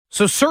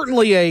So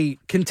certainly a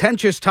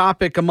contentious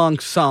topic among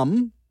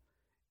some.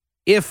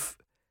 If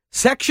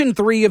Section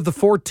 3 of the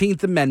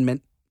 14th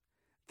Amendment,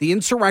 the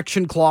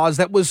insurrection clause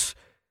that was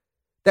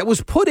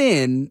put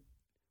in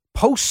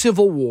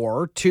post-Civil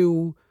War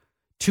to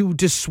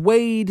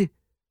dissuade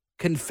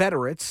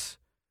Confederates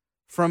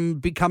from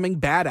becoming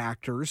bad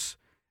actors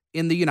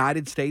in the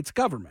United States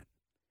government.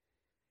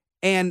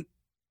 And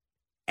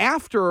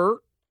after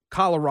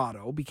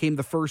Colorado became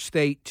the first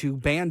state to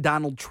ban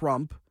Donald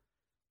Trump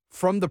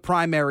from the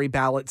primary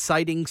ballot,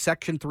 citing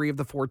Section 3 of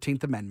the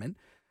 14th Amendment,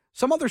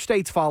 some other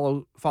states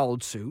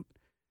followed suit.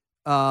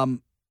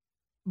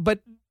 But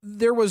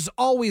there was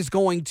always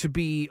going to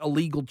be a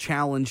legal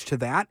challenge to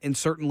that. And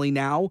certainly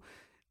now,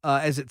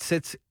 as it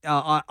sits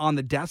on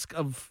the desk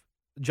of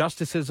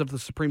justices of the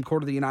Supreme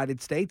Court of the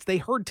United States, they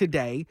heard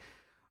today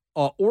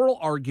oral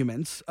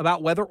arguments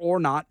about whether or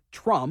not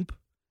Trump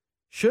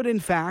should in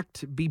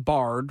fact be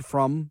barred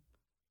from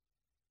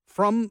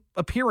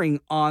appearing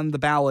on the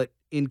ballot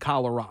in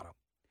Colorado.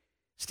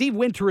 Steve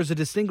Winter is a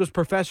distinguished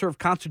professor of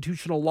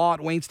constitutional law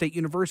at Wayne State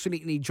University,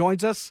 and he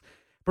joins us.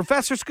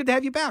 Professor, it's good to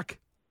have you back.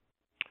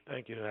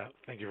 Thank you.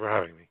 Thank you for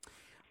having me.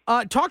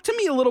 Talk to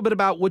me a little bit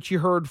about what you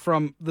heard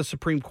from the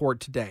Supreme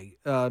Court today.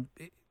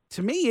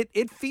 To me,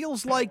 it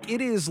feels like it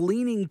is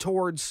leaning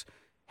towards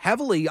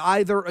heavily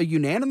either a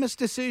unanimous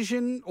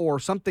decision or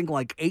something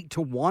like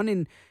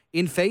 8-1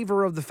 in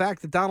favor of the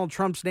fact that Donald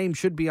Trump's name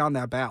should be on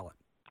that ballot.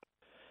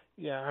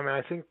 Yeah, I mean,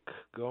 I think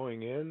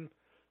going in,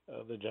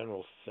 the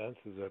general sense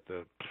is that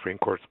the Supreme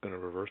Court's going to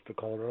reverse the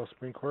Colorado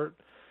Supreme Court.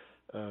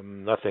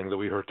 Nothing that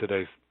we heard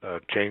today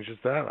changes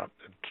that.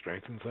 It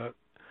strengthens that.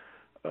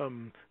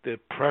 The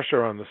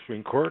pressure on the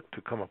Supreme Court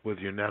to come up with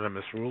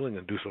unanimous ruling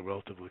and do so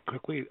relatively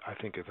quickly, I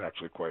think, is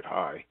actually quite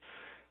high.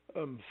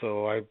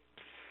 So I'd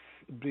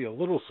be a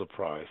little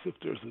surprised if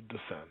there's a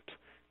dissent.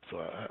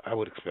 So I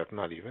would expect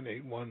not even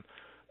 8-1.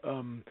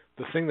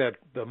 The thing that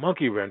the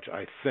monkey wrench,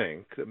 I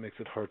think, that makes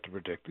it hard to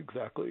predict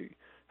exactly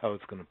how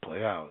it's going to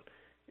play out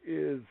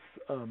is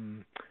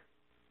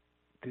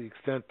the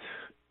extent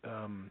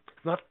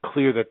it's not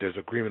clear that there's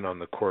agreement on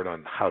the court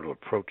on how to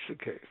approach the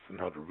case and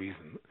how to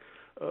reason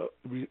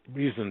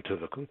to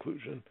the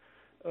conclusion.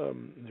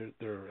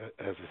 There are,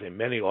 as I say,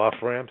 many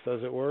off-ramps,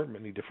 as it were,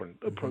 many different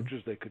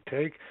approaches they could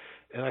take.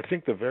 And I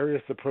think the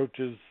various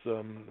approaches,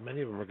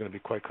 many of them are going to be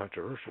quite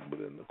controversial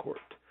within the court.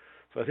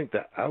 So I think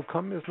the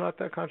outcome is not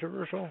that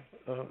controversial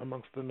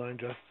amongst the 9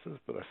 justices,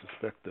 but I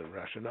suspect the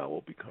rationale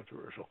will be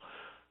controversial.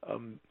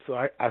 So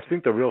I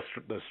think the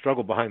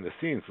struggle behind the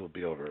scenes will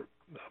be over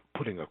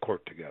putting a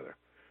court together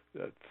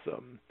that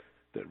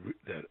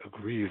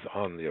agrees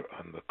on the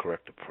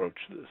correct approach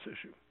to this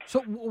issue.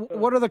 So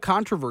what are the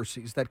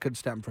controversies that could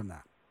stem from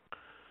that?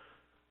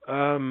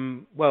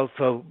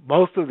 So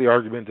most of the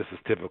argument, this is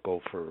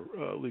typical for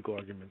legal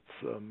arguments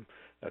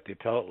at the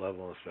appellate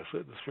level, and especially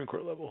at the Supreme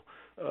Court level.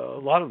 A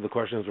lot of the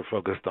questions are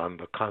focused on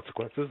the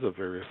consequences of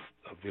various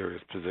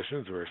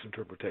positions, various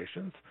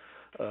interpretations,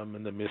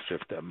 and the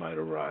mischief that might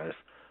arise.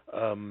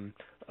 So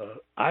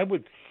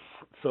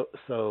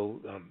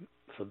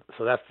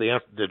that's the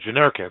answer. The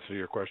generic answer to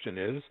your question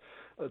is,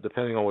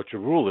 depending on what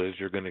your rule is,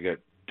 you're going to get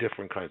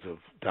different kinds of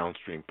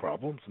downstream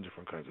problems and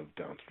different kinds of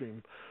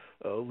downstream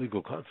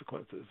legal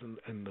consequences.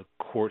 And the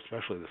court,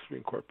 especially the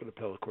Supreme Court, but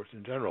appellate courts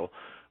in general,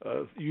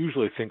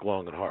 usually think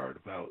long and hard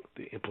about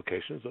the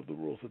implications of the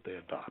rules that they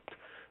adopt.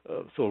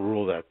 So a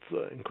rule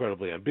that's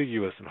incredibly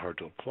ambiguous and hard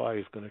to apply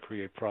is going to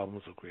create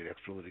problems, will create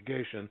extra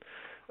litigation.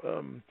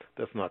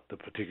 That's not the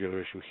particular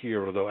issue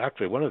here, although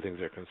actually one of the things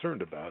they're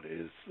concerned about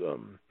is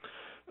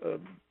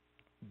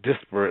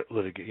disparate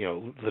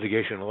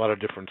litigation in a lot of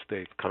different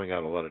states coming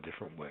out a lot of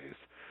different ways,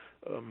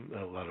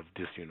 a lot of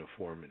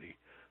disuniformity.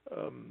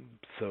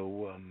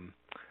 So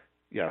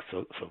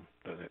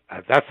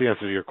that's the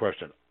answer to your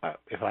question.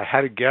 If I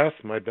had to guess,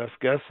 my best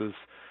guess is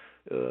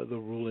the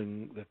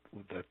ruling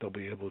that they'll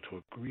be able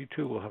to agree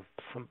to will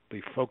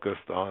be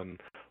focused on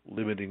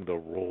limiting the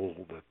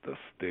role that the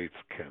states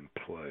can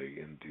play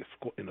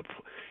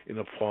in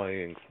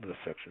applying the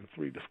Section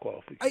 3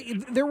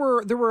 disqualification. There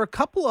were a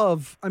couple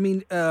of,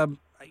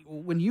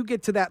 when you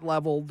get to that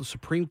level, the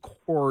Supreme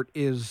Court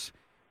is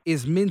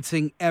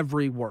mincing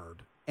every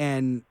word.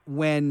 And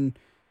when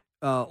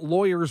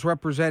lawyers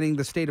representing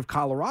the state of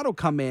Colorado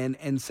come in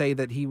and say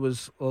that he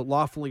was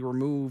lawfully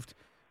removed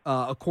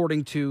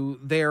according to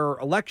their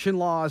election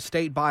laws,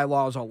 state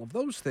bylaws, all of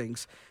those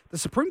things, the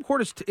Supreme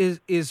Court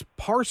is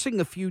parsing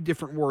a few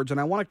different words, and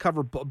I want to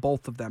cover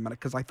both of them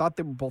because I thought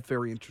they were both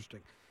very interesting.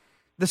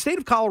 The state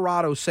of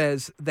Colorado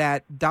says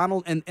that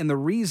Donald, and the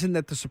reason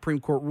that the Supreme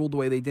Court ruled the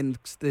way they did in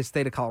the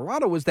state of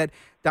Colorado was that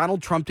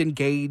Donald Trump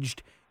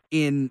engaged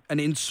in an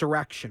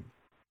insurrection.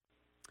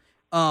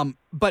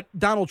 But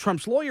Donald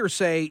Trump's lawyers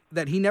say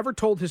that he never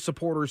told his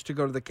supporters to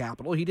go to the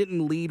Capitol. He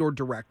didn't lead or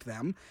direct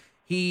them.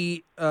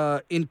 He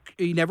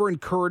never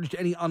encouraged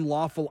any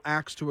unlawful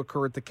acts to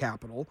occur at the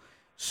Capitol.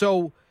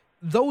 So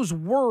those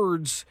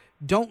words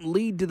don't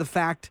lead to the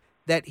fact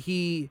that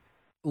he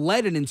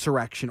led an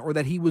insurrection or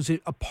that he was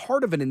a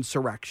part of an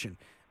insurrection.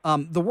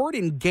 The word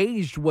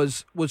engaged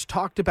was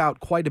talked about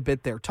quite a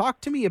bit there.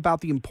 Talk to me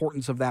about the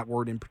importance of that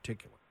word in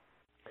particular.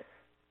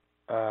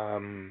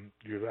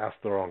 You've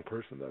asked the wrong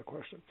person that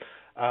question.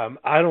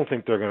 I don't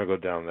think they're going to go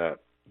down that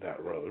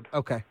road.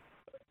 Okay.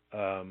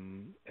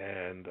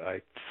 And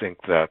I think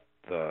that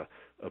the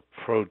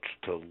approach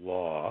to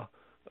law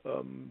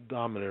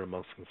dominant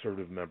amongst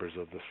conservative members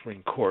of the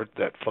Supreme Court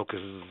that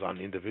focuses on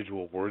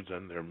individual words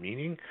and their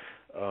meaning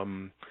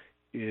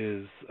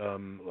is,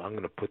 I'm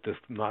going to put this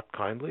not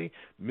kindly,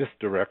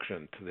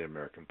 misdirection to the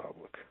American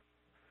public.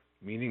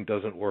 Meaning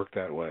doesn't work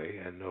that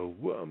way, and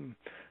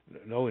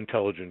no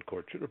intelligent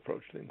court should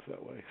approach things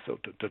that way. So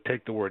to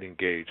take the word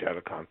engage out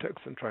of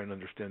context and try and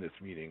understand its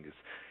meaning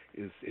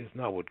is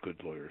not what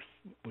good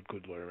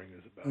lawyering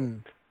is about.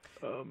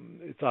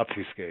 It's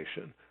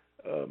obfuscation.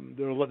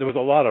 There was a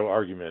lot of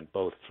argument,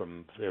 both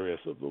from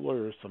various of the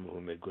lawyers, some of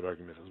whom made good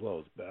arguments as well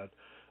as bad,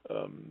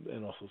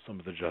 and also some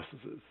of the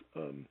justices,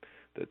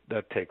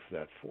 that takes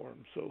that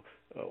form. So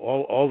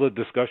all the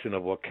discussion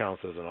of what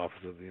counts as an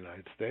officer of the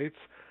United States,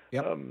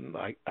 yep.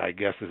 I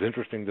guess is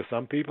interesting to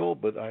some people,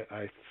 but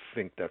I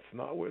think that's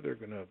not where they're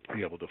going to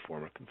be able to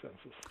form a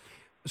consensus.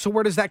 So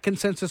where does that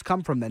consensus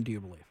come from then, do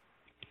you believe?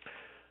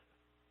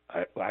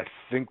 I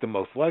think the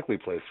most likely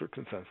place for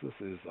consensus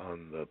is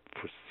on the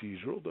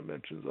procedural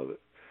dimensions of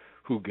it.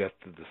 Who gets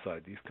to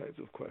decide these kinds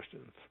of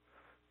questions?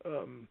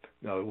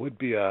 Now, it would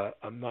be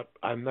I'm not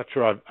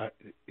sure.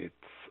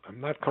 I'm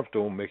not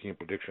comfortable making a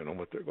prediction on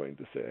what they're going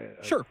to say.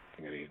 Sure. I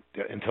think any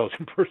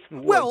intelligent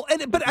person would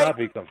not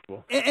be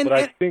comfortable. But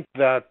I think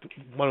that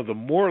one of the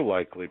more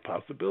likely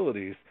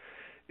possibilities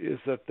is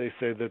that they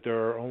say that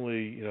there are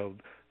only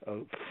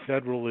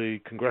federally,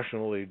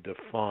 congressionally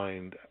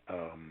defined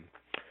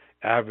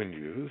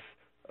avenues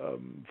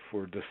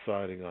for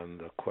deciding on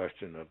the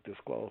question of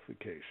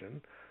disqualification,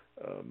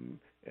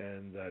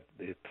 and that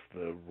it's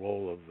the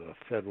role of the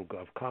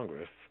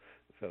Congress,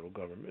 the federal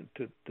government,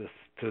 to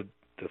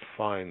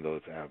define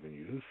those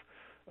avenues,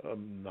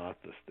 not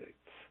the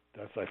states.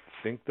 That's, I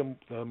think,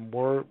 the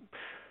more,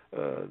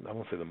 I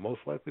won't say the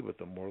most likely, but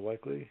the more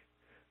likely.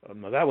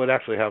 Now, that would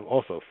actually have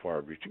also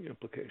far-reaching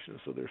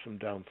implications, so there's some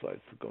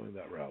downsides to going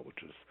that route,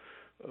 which is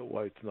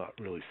why it's not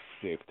really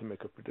safe to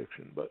make a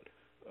prediction. But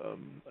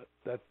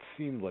that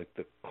seemed like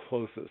the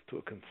closest to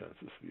a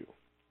consensus view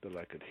that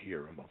I could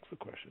hear amongst the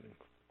questioning.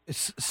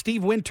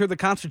 Steve Winter, the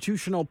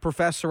constitutional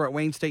professor at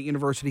Wayne State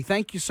University,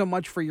 thank you so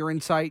much for your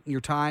insight and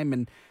your time,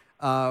 and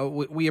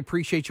we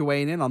appreciate you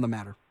weighing in on the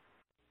matter.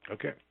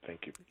 Okay,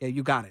 thank you. Yeah,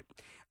 you got it.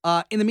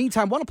 In the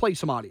meantime, I want to play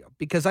some audio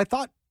because I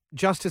thought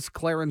Justice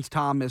Clarence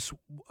Thomas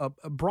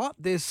brought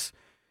this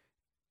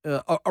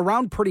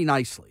around pretty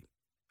nicely,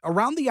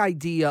 around the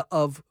idea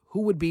of who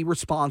would be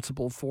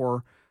responsible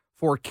for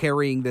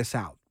carrying this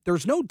out.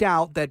 There's no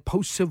doubt that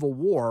post-Civil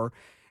War,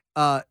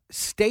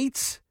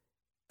 states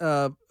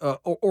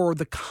or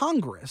the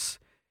Congress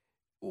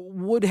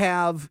would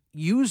have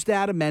used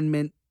that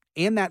amendment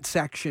and that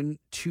section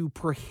to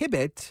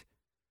prohibit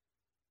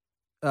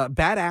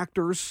bad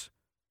actors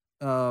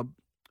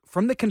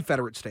from the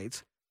Confederate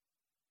States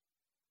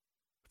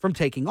from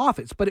taking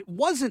office. But it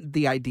wasn't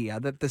the idea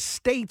that the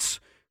states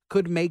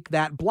could make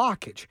that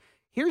blockage.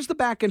 Here's the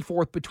back and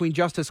forth between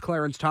Justice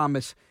Clarence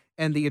Thomas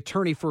and the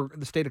attorney for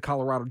the state of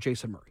Colorado,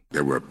 Jason Murray.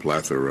 There were a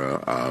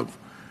plethora of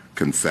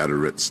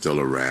Confederates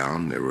still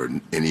around. There were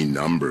any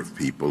number of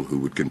people who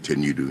would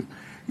continue to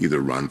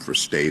either run for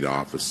state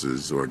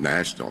offices or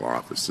national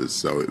offices.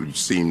 So it would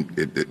seem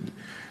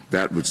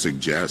that would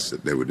suggest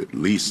that there would at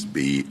least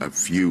be a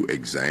few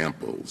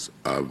examples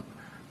of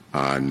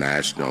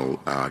national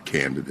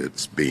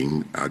candidates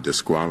being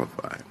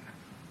disqualified,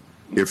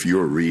 if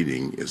your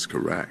reading is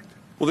correct.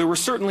 Well, there were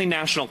certainly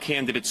national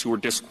candidates who were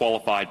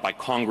disqualified by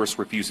Congress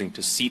refusing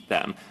to seat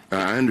them.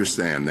 I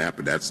understand that,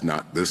 but that's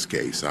not this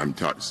case.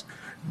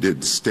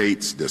 Did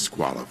states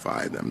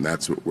disqualify them?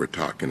 That's what we're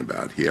talking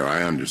about here.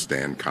 I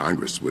understand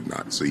Congress would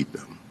not seat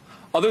them.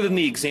 Other than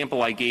the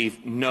example I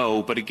gave,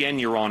 no. But again,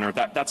 Your Honor,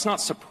 that's not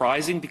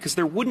surprising because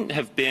there wouldn't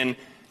have been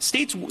 –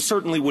 states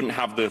certainly wouldn't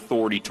have the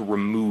authority to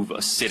remove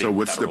a sitting So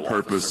what's the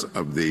purpose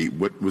officer.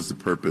 What was the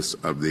purpose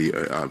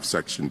of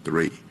Section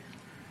 3?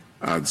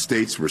 The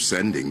states were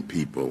sending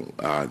people.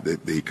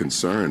 The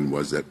concern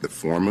was that the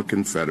former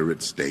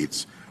Confederate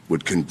states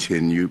would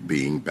continue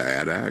being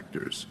bad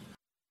actors.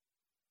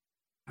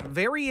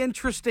 Very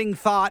interesting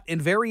thought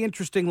and very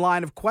interesting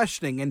line of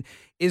questioning. And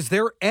is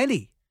there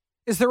any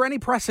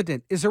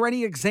precedent? Is there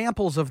any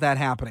examples of that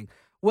happening?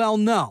 Well,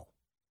 no.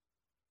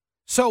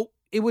 So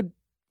it would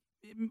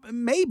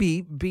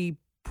maybe be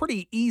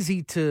pretty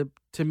easy to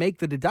make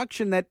the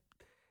deduction that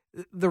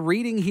the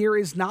reading here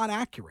is not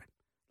accurate.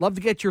 Love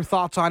to get your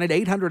thoughts on it.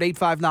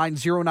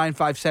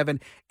 800-859-0957,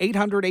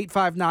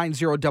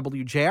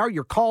 800-859-0WJR.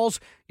 Your calls,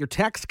 your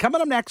texts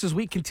coming up next as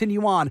we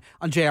continue on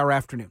JR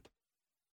Afternoon.